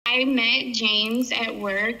I met James at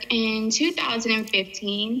work in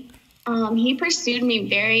 2015. He pursued me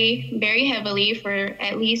very, very heavily for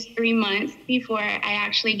at least 3 months before I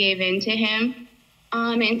actually gave in to him.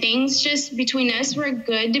 And things just between us were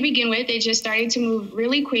good to begin with. It just started to move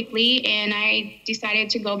really quickly, and I decided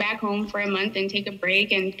to go back home for a month and take a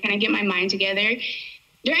break and kind of get my mind together.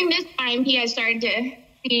 During this time, he had started to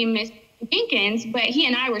see Miss Jenkins, but he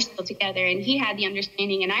and I were still together, and he had the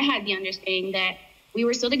understanding, and I had the understanding that we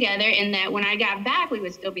were still together and that when I got back, we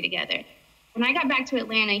would still be together. When I got back to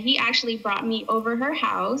Atlanta, he actually brought me over her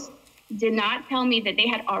house, did not tell me that they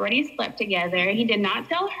had already slept together. He did not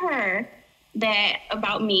tell her that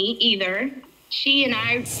about me either. She and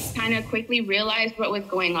I kind of quickly realized what was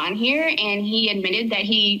going on here, and he admitted that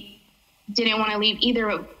he didn't want to leave either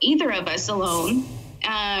of us alone.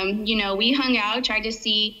 We hung out, tried to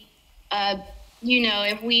see,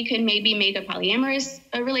 if we could maybe make a polyamorous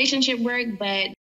relationship work, but